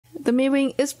The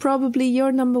Maewing is probably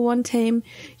your number one tame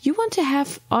you want to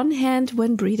have on hand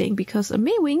when breeding, because a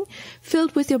Maewing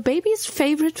filled with your baby's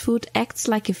favorite food acts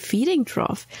like a feeding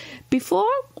trough.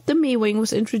 Before the Maewing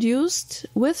was introduced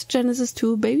with Genesis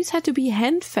 2, babies had to be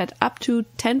hand-fed up to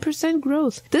 10%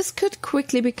 growth. This could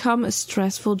quickly become a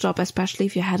stressful job, especially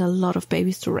if you had a lot of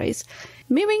babies to raise.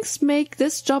 Maewings make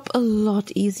this job a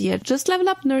lot easier. Just level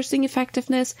up nursing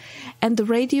effectiveness, and the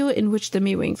radio in which the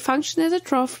Maewing function as a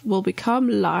trough will become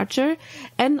larger,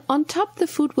 and on top the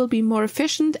food will be more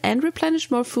efficient and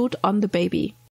replenish more food on the baby.